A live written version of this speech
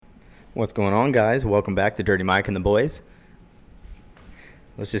What's going on, guys? Welcome back to Dirty Mike and the Boys.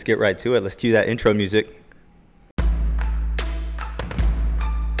 Let's just get right to it. Let's cue that intro music.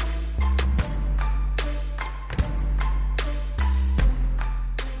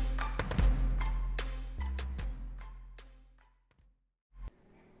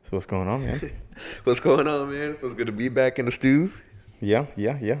 So what's going on, man? What's going on, man? Feels good to be back in the stew. Yeah.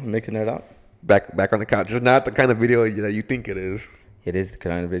 Mixing it up. Back on the couch. It's not the kind of video that you think it is. It is the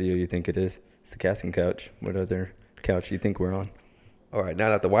kind of video you think it is. It's the casting couch. What other couch do you think we're on? All right, now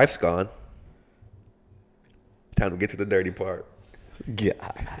that the wife's gone, time to get to the dirty part. Yeah.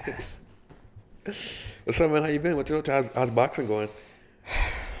 What's up, man? How you been? How's boxing going?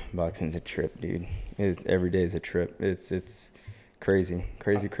 Boxing's a trip, dude. Every day is a trip. It's crazy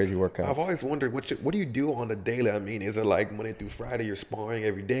workout. I've always wondered what do you do on the daily? I mean, is it like Monday through Friday you're sparring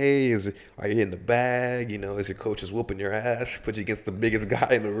every day? Are you in the bag? Is your coach just whooping your ass, put you against the biggest guy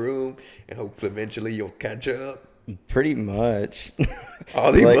in the room, and hopes eventually you'll catch up? Pretty much.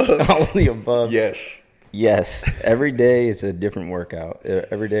 All the above. All the above. Yes. Every day is a different workout.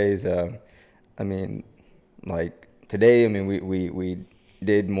 Every day is like today, we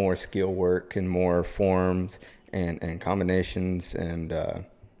did more skill work and more forms and combinations and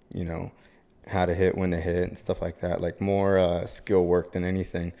how to hit, when to hit and stuff like that, like more skill work than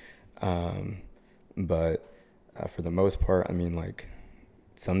anything. But for the most part, like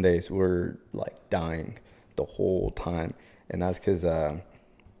some days we're like dying the whole time, and that's because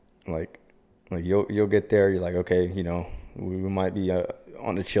like you'll get there, you're like, okay, we might be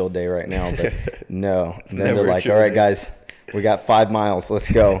on a chill day right now, but no. And then they're like, all right, guys, we got 5 miles,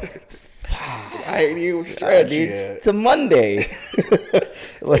 let's go. I ain't even stretched yet. It's a Monday.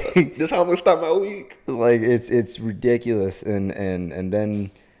 This is how I'm gonna start my week. Like it's ridiculous, and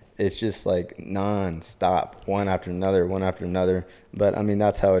then it's just like non-stop, one after another. But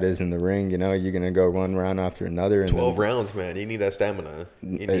that's how it is in the ring. You're gonna go one round after another. And 12 rounds, man. You need that stamina. You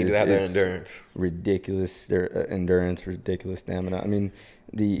need to have that endurance. Ridiculous endurance, ridiculous stamina. I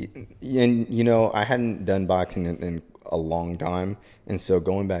hadn't done boxing in a long time, and so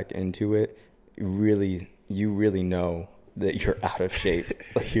going back into it, you really know that you're out of shape.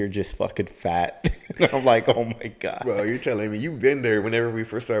 Like, you're just fucking fat. I'm like, oh my God. Bro, you're telling me you've been there whenever we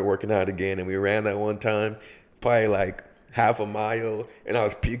first started working out again, and we ran that one time, probably like half a mile, and I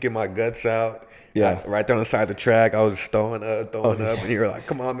was puking my guts out. Yeah. Right there on the side of the track, I was throwing up, and you were like,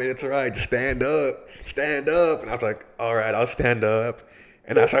 come on, man, it's all right, just stand up. And I was like, all right, I'll stand up.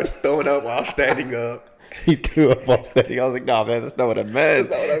 And I started throwing up while standing up. He threw up while standing. I was like, nah, man, that's not what I meant.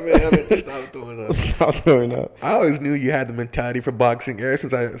 That's not what I meant. I meant to stop throwing up. Stop throwing up. I always knew you had the mentality for boxing ever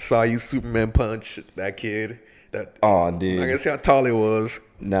since I saw you Superman punch that kid. Oh, dude. I can see how tall he was.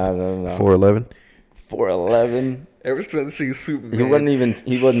 No. 4'11". 4'11". Ever since he Superman.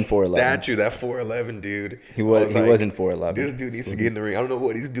 He wasn't 4'11". Statue, that 4'11" dude. He wasn't 4'11". This dude needs to get in the ring. I don't know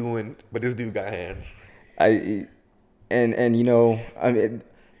what he's doing, but this dude got hands.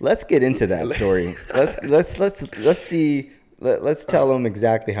 Let's get into that story. Let's see. Let's tell them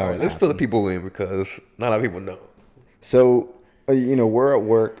exactly how. All right, let's fill the people in because not a lot of people know. So, we're at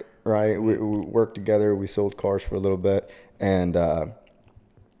work, right? We worked together. We sold cars for a little bit, and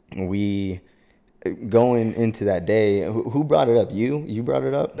we going into that day. Who brought it up? You brought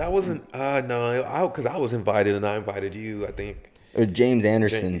it up? That wasn't no, because I was invited and I invited you, I think. Or James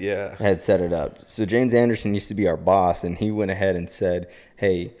Anderson had set it up. So James Anderson used to be our boss, and he went ahead and said,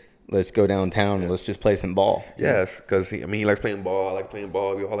 hey, let's go downtown and let's just play some ball. Yes, because he likes playing ball. I like playing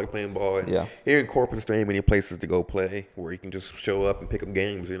ball. We all like playing ball. And here in Corpus, there ain't many places to go play where you can just show up and pick up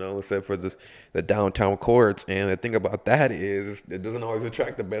games, except for the downtown courts. And the thing about that is it doesn't always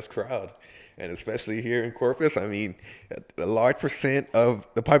attract the best crowd. And especially here in Corpus, a large percent of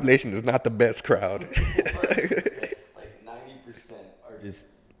the population is not the best crowd. Just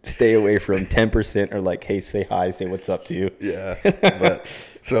stay away from 10% or like, hey, say hi, say what's up to you. Yeah. But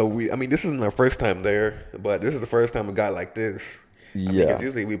so this isn't our first time there, but this is the first time a guy like this. Because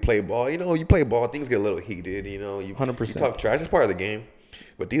usually we play ball. You play ball, things get a little heated. You 100%. You talk trash. It's part of the game.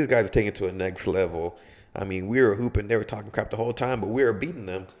 But these guys are taking it to a next level. We were hooping. They were talking crap the whole time, but we were beating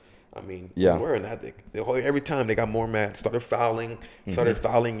them. We were in that. Every time they got more mad, started fouling,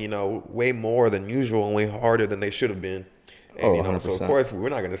 way more than usual and way harder than they should have been. And, so of course we're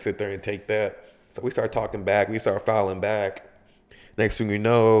not going to sit there and take that. So we start talking back. We start fouling back. Next thing we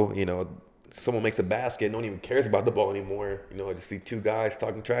know, someone makes a basket. No one even cares about the ball anymore. I just see two guys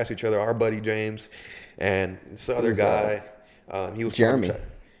talking trash to each other. Our buddy James and this other guy. He was Jeremy.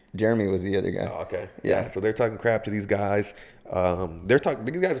 Jeremy was the other guy. Oh, okay. Yeah. So they're talking crap to these guys. These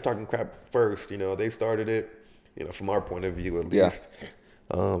guys are talking crap first. They started it. From our point of view at least.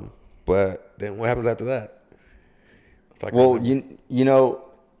 But then what happens after that? If I can Well, remember. you know,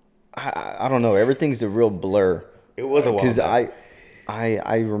 I don't know. Everything's a real blur. It was a while Because back.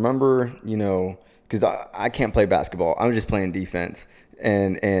 I remember, because I can't play basketball. I'm just playing defense.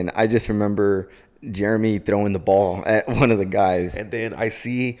 And I just remember Jeremy throwing the ball at one of the guys. And then I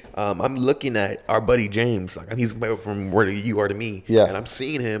see, I'm looking at our buddy James. Like he's from where you are to me. Yeah. And I'm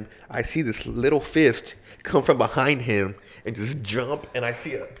seeing him. I see this little fist come from behind him and just jump. And I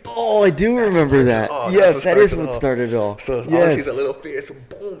see a. Oh, I do remember that. Yes, that is what started it all. So all I see is Yes. a little fist,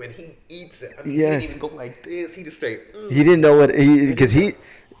 boom, and he eats it. I mean, Yes. he didn't even go like this. He just straight. He didn't know what because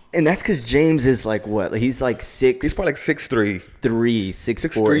and that's because James is like what? He's like He's probably like 6'3". 6'4",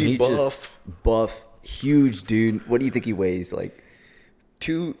 6'3", he's buff. just buff, huge dude. What do you think he weighs? Like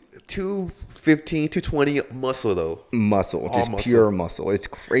 215, 220 muscle though. muscle, All just muscle. pure muscle. It's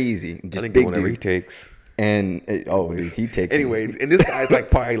crazy. I Just think big whatever he dude. takes. And dude, he takes. Anyways, and this guy's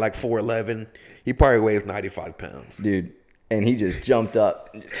like probably like 4'11". He probably weighs 95 pounds. Dude, and he just jumped up.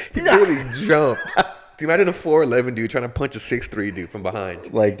 He really jumped. Imagine a 4'11" dude trying to punch a 6'3" dude from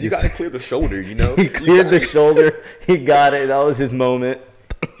behind. Like, you just- gotta clear the shoulder, you know. He cleared the shoulder. He got it. That was his moment.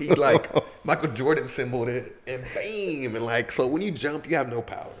 He like Michael Jordan symboled it, and bam, and like so when you jump, you have no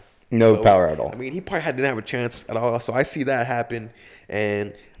power. No So, power at all. I mean, he probably didn't have a chance at all. So I see that happen,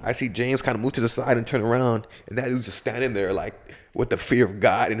 and I see James kind of move to the side and turn around, and that dude's just standing there like with the fear of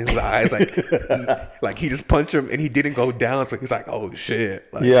God in his eyes, like he just punched him and he didn't go down. So he's like, "Oh shit!"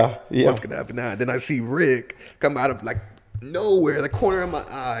 Like, Yeah. what's gonna happen now? And then I see Rick come out of like nowhere, the corner of my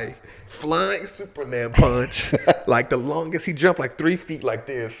eye, flying Superman punch, like the longest. He jumped like 3 feet like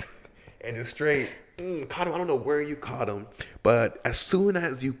this, and just straight. Caught him. I don't know where you caught him, but as soon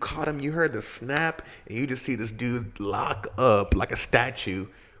as you caught him, you heard the snap, and you just see this dude lock up like a statue,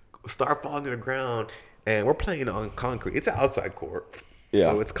 start falling to the ground, and we're playing on concrete. It's an outside court, Yeah.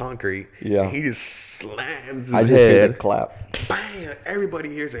 so it's concrete. Yeah. And he just slams his I just hear head. the clap. Bam! Everybody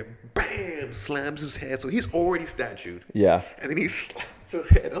hears it. Bam! Slams his head. So he's already statued. Yeah. And then he slaps his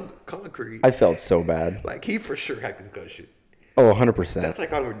head on the concrete. I felt so bad. Like he for sure had concussion. Oh, 100%. That's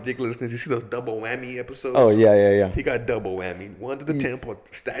like all the ridiculousness. You see those double whammy episodes? Oh, yeah. He got double whammy. One to the temple,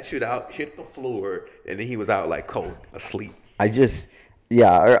 statued out, hit the floor, and then he was out like cold, asleep.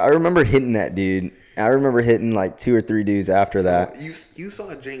 I remember hitting that dude. I remember hitting like 2 or 3 dudes after that. So you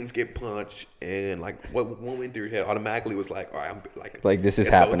saw James get punched, and like what went through your head automatically was like, all right, I'm Like, this is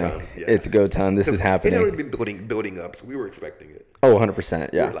it's go happening. time. Yeah. It's go time. This is It happening. had already been building up, so we were expecting it. Oh,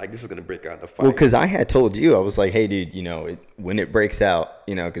 100%. We Yeah. were like, this is gonna break out in a fight. Well, because I had told you, I was like, hey, dude, when it breaks out,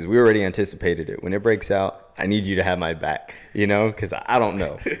 because we already anticipated it. When it breaks out, I need you to have my back, because I don't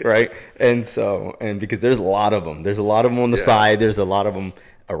know, right? And because there's a lot of them. There's a lot of them on the side. There's a lot of them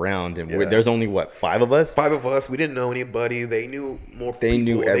around. And there's only, 5 of us? 5 of us. We didn't know anybody. They knew more people. They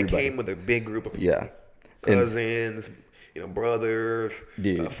knew everybody. They came with a big group of people. Yeah. Cousins, brothers,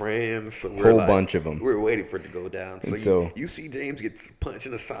 Dude. friends. So we're Whole like, bunch of 'em. We were waiting for it to go down. So, so- you see James gets punched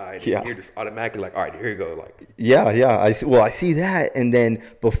in the side, Yeah. and you're just automatically like, all right, here you go. Like, Yeah. I see that. And then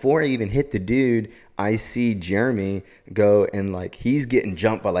before I even hit the dude, I see Jeremy go and like he's getting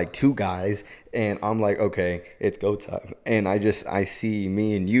jumped by like 2 guys, and I'm like, okay, it's go time. And I see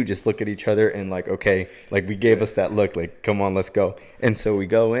me and you just look at each other and like, okay, like we gave us that look, like, come on, let's go. And so we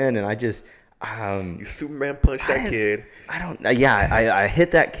go in, and I just you Superman punched that kid. I hit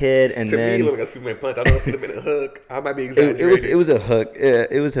that kid, and To then me, it looked like a Superman punch. I don't know if it could have been a hook. I might be exaggerating. it was a hook.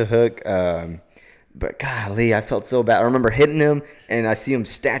 It was a hook. But golly, I felt so bad. I remember hitting him, and I see him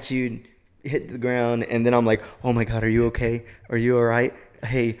statued, hit the ground, and then I'm like, "Oh my God, are you okay? Are you all right?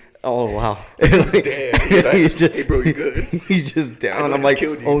 Hey, oh wow." He's dead. He's like, hey, bro, you good? He's just down. I I'm just like,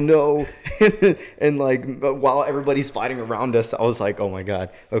 killed you. "Oh no!" And like while everybody's fighting around us, I was like, "Oh my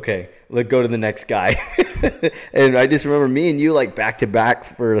God, okay, let's go to the next guy." And I just remember me and you like back to back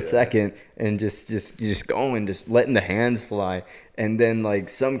for a second, and just going, just letting the hands fly. And then like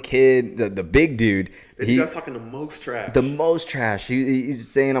some kid, the big dude, You guys talking the most trash. the most trash. He's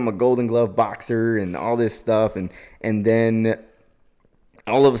saying I'm a Golden Glove boxer and all this stuff, and then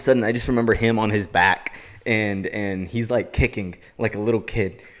all of a sudden I just remember him on his back, and he's like kicking like a little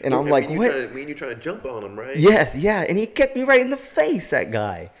kid, and I'm like, what? Me and you trying to jump on him, right? Yes, yeah, and he kicked me right in the face. That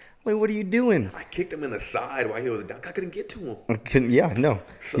guy. Like, what are you doing? I kicked him in the side while he was down. I couldn't get to him. No.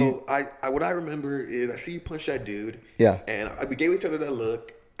 So what I remember is I see you punch that dude. Yeah. And we gave each other that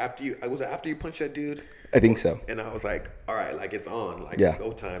look after you. Was it after you punched that dude? I think so. And I was like, all right, like it's on, like Yeah. it's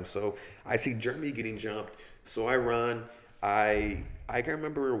go time. So I see Jeremy getting jumped. So I run. I can't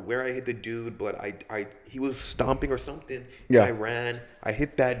remember where I hit the dude, but he was stomping or something. Yeah. I ran. I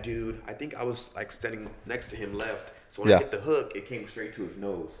hit that dude. I think I was like standing next to him left. So when I hit the hook, it came straight to his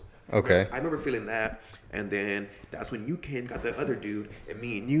nose. So Okay. I remember feeling that, and then that's when you got the other dude, and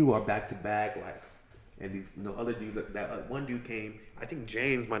me and you are back to back, like, and these other dudes. That one dude came. I think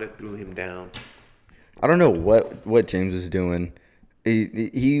James might have threw him down. I don't know what James was doing.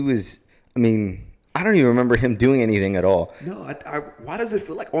 He was. I mean, I don't even remember him doing anything at all. No, why does it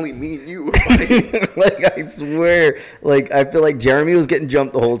feel like only me and you? Like I swear, like I feel like Jeremy was getting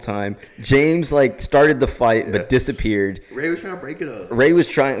jumped the whole time. James like started the fight but disappeared. Ray was trying to break it up. Ray was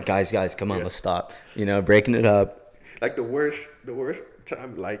trying, guys, come on, let's stop. Breaking it up. Like the worst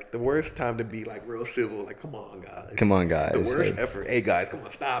time to be like real civil. Like, come on, guys. Come on, guys. The worst effort. Hey, guys, come on,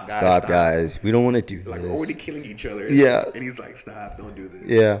 stop, guys. Stop, guys. We don't want to do this. Like, we're already killing each other. Yeah. And he's like, stop, don't do this.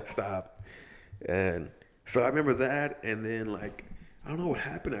 Yeah. Stop. And so I remember that, and then like I don't know what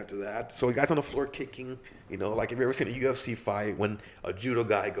happened after that. So he got on the floor kicking. Like, have you ever seen a UFC fight when a judo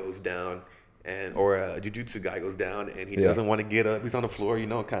guy goes down or a jiu-jitsu guy goes down and he doesn't want to get up? He's on the floor,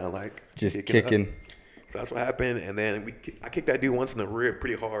 kind of like just kicking. So that's what happened, and then I kicked that dude once in the rib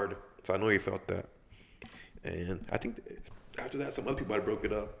pretty hard, so I know he felt that. And I think after that, some other people had broke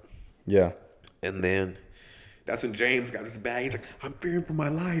it up. Yeah. And then that's when James got his bag. He's like, I'm fearing for my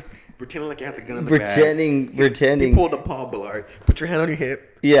life, pretending like he has a gun in the bag. Pretending. He pulled the Paul Blart. Put your hand on your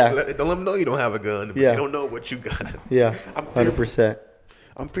hip. Yeah. Don't let them know you don't have a gun. But they don't know what you got. Yeah. 100%.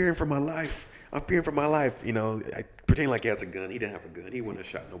 I'm fearing for my life. I'm fearing for my life. Pretending like he has a gun. He didn't have a gun. He wouldn't have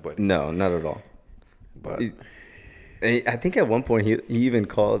shot nobody. No, not at all. But I think at one point he even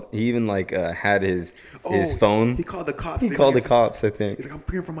had his phone. He called the cops. He called the cops, I think. He's like, I'm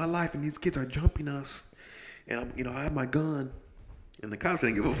fearing for my life, and these kids are jumping us, and I have my gun, and the cops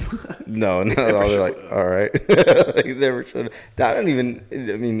didn't give a fuck. No, not at all. They're like, all right. Like, they never showed. I don't even.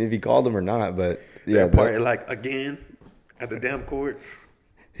 I mean, if he called them or not, but yeah. They're like again at the damn courts.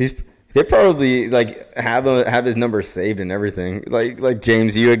 They probably like have his number saved and everything. Like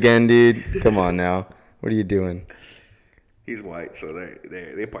James, you again, dude. Come on now. What are you doing? He's white, so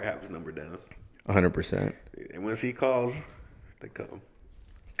they probably have his number down. 100%. And once he calls, they come.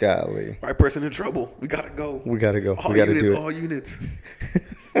 Golly. White person in trouble. We gotta go. We gotta go. All units. All units.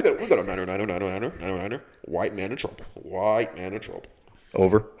 we got a niner. White man in trouble. White man in trouble.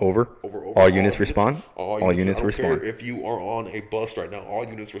 Over. All units respond. All units respond. Care if you are on a bus right now, all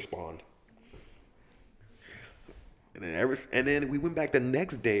units respond. And then we went back the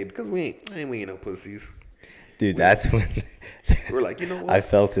next day because we ain't no pussies. Dude, that's when we're like, you know what? I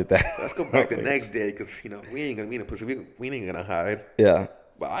felt it. Let's go back the next day because we ain't gonna be no pussy. We ain't gonna hide. Yeah.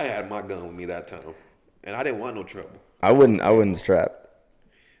 But I had my gun with me that time, and I didn't want no trouble. I wouldn't strap.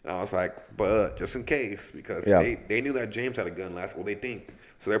 And I was like, but just in case, because they knew that James had a gun last. Well, they think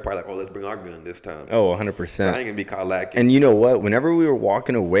so. They're probably like, oh, let's bring our gun this time. Oh, 100%. So I ain't gonna be caught lacking. And you know what? Whenever we were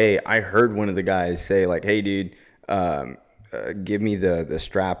walking away, I heard one of the guys say like, "Hey, dude, give me the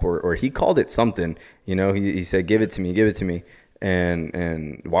strap," or he called it something. He said, "Give it to me."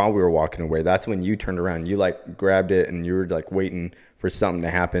 And while we were walking away, that's when you turned around. You like grabbed it and you were like waiting for something to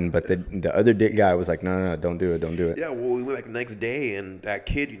happen. But the other guy was like, no, don't do it. Yeah, well, we went like the next day, and that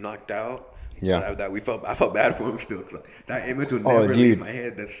kid you knocked out. Yeah, I felt bad for him still. That image would never leave my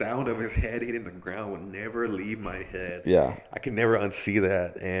head. The sound of his head hitting the ground would never leave my head. Yeah, I can never unsee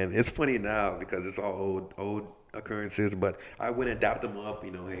that, and it's funny now because it's all old occurrences. But I went and dapped him up.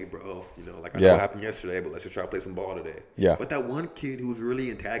 Hey, bro. I know what happened yesterday, but let's just try to play some ball today. Yeah. But that one kid who was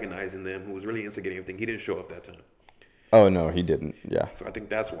really antagonizing them, who was really instigating everything, he didn't show up that time. Oh no, he didn't. Yeah. So I think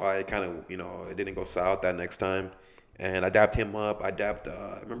that's why it kind of it didn't go south that next time. And I dapped him up. I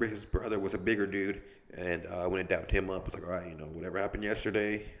remember his brother was a bigger dude. And when I dapped him up, I was like, all right, whatever happened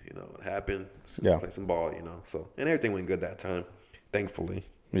yesterday, it happened. Let's play some ball, So, and everything went good that time, thankfully.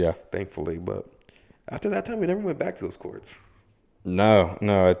 Yeah. Thankfully. But after that time, we never went back to those courts. No.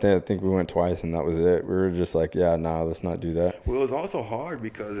 I think we went twice and that was it. We were just like, let's not do that. Well, it was also hard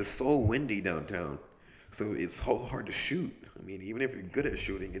because it's so windy downtown. So it's so hard to shoot. I mean, even if you're good at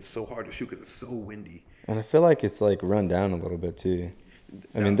shooting, it's so hard to shoot because it's so windy. And I feel like it's like run down a little bit too.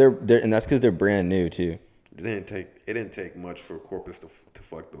 I mean, they're and that's because they're brand new too. It didn't take much for Corpus to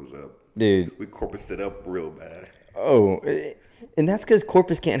fuck those up. Dude, we Corpused it up real bad. Oh, and that's because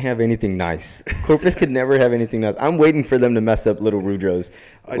Corpus can't have anything nice. Corpus could never have anything nice. I'm waiting for them to mess up Little Woodrow's.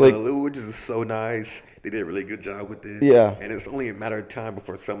 I know Little Woodrow's is so nice. They did a really good job with it. Yeah, and it's only a matter of time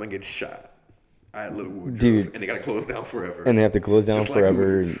before someone gets shot at Little Woodrow's, dude, and they gotta close down forever. And they have to close down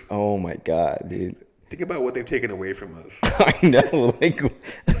forever. Like, oh my god, dude. Think about what they've taken away from us. I know, like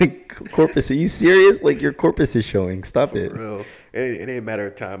Corpus. Are you serious? Like your Corpus is showing. Stop For it. real. It ain't a matter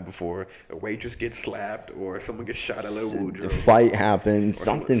of time before a waitress gets slapped or someone gets shot at Little Woodrow. A fight happens.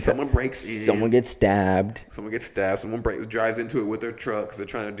 Someone breaks in. Someone gets stabbed. Someone drives into it with their truck because they're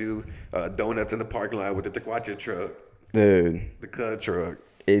trying to do donuts in the parking lot with the Tequacha truck. Dude. The Cud truck.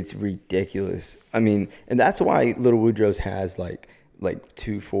 It's ridiculous. I mean, and that's why Little Woodrow's has like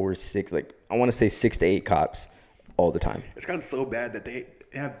 2, 4, 6, like I want to say 6 to 8 cops all the time. It's gotten so bad that they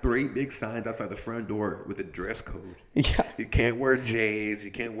have 3 big signs outside the front door with the dress code. Yeah. You can't wear J's.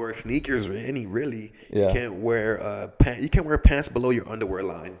 You can't wear sneakers or any really. Yeah. You can't wear pants. You can't wear pants below your underwear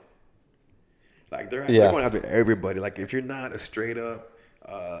line. Like they're going after everybody. Like if you're not a straight up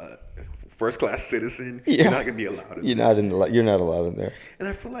first class citizen, you're not gonna be allowed. You're not allowed in there. And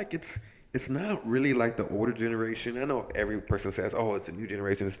I feel like it's not really like the older generation. I know every person says, "Oh, it's a new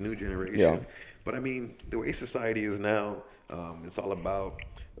generation. It's a new generation." Yeah. But I mean, the way society is now, it's all about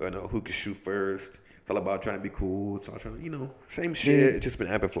who can shoot first. It's all about trying to be cool. It's all trying to, same shit. It's just been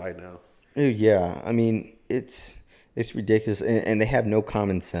amplified now. Yeah, I mean, it's ridiculous, and they have no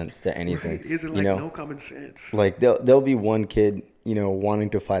common sense to anything. Right. Is it like no common sense? Like there'll be one kid, wanting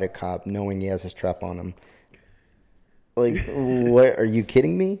to fight a cop, knowing he has a strap on him. Like, what? Are you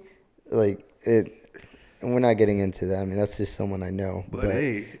kidding me? Like we're not getting into that. I mean, that's just someone I know. But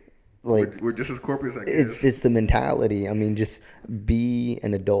hey, like we're just as corporate, I guess. It's the mentality. I mean, just be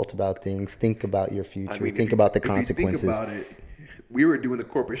an adult about things. Think about your future. Think about the consequences. If you think about it, we were doing the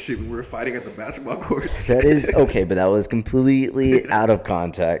corporate shit when we were fighting at the basketball courts. That is okay, but that was completely out of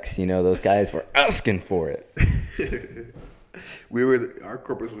context. Those guys were asking for it. Our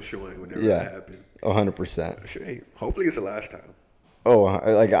corporates was showing whenever that happened. 100%. Hey, hopefully it's the last time. Oh,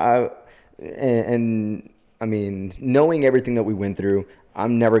 and I mean, knowing everything that we went through,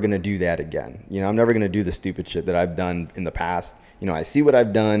 I'm never going to do that again. I'm never going to do the stupid shit that I've done in the past. I see what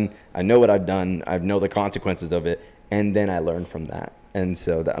I've done. I know what I've done. I know the consequences of it. And then I learn from that. And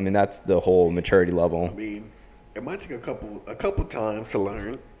so, that's the whole maturity level. I mean, it might take a couple times to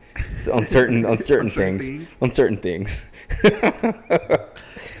learn. So on certain things. On certain things.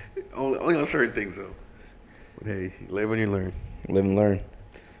 Only on certain things, though. But hey, live and you learn. Live and learn.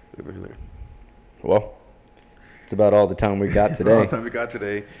 Live and learn. Well, it's about all the time we got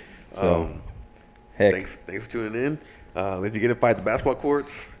today. So, heck. Thanks for tuning in. If you get a fight at the basketball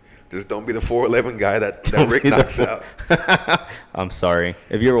courts, just don't be the 4'11" guy that Rick knocks out. I'm sorry.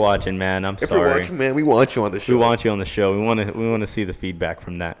 If you're watching, man, I'm sorry. If you're watching, man, we want you on the show. We want you on the show. We want to see the feedback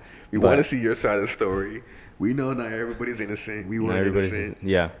from that. We want to see your side of the story. We know not everybody's innocent. We weren't innocent.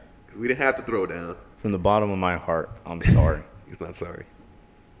 Yeah. Because we didn't have to throw down. From the bottom of my heart, I'm sorry. He's not sorry.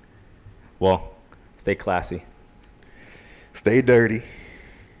 Well, stay classy. Stay dirty.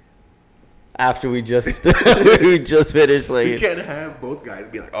 After we just finished, like we can't have both guys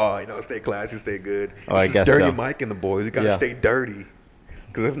be like, stay classy, stay good. Oh, I guess Dirty so. Mike and the boys, we gotta stay dirty.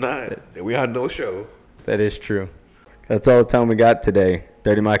 Because if not, then we had no show. That is true. That's all the time we got today.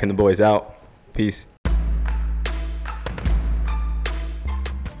 Dirty Mike and the boys out. Peace.